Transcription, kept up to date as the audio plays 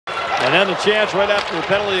And then the chance right after the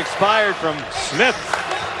penalty expired from Smith.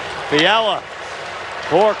 Fiala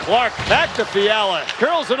for Clarke. Back to Fiala.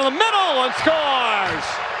 Curls into the middle and scores.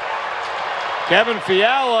 Kevin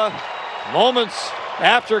Fiala, moments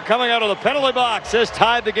after coming out of the penalty box, has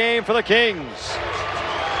tied the game for the Kings.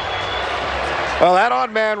 Well, that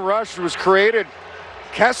odd-man rush was created.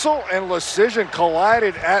 Kessel and Lecision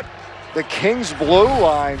collided at the Kings' blue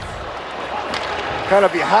line. Kind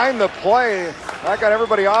of behind the play. That got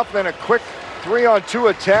everybody off in a quick 3-on-2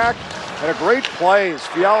 attack. And a great play as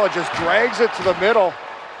Fiala just drags it to the middle.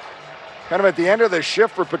 Kind of at the end of the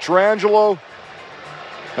shift for Pietrangelo.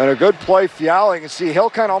 And a good play, Fiala. You can see Hill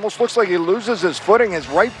kind of almost looks like he loses his footing. His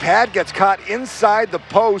right pad gets caught inside the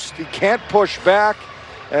post. He can't push back.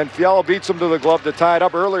 And Fiala beats him to the glove to tie it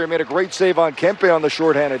up. Earlier, he made a great save on Kempe on the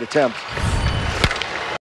shorthanded attempt.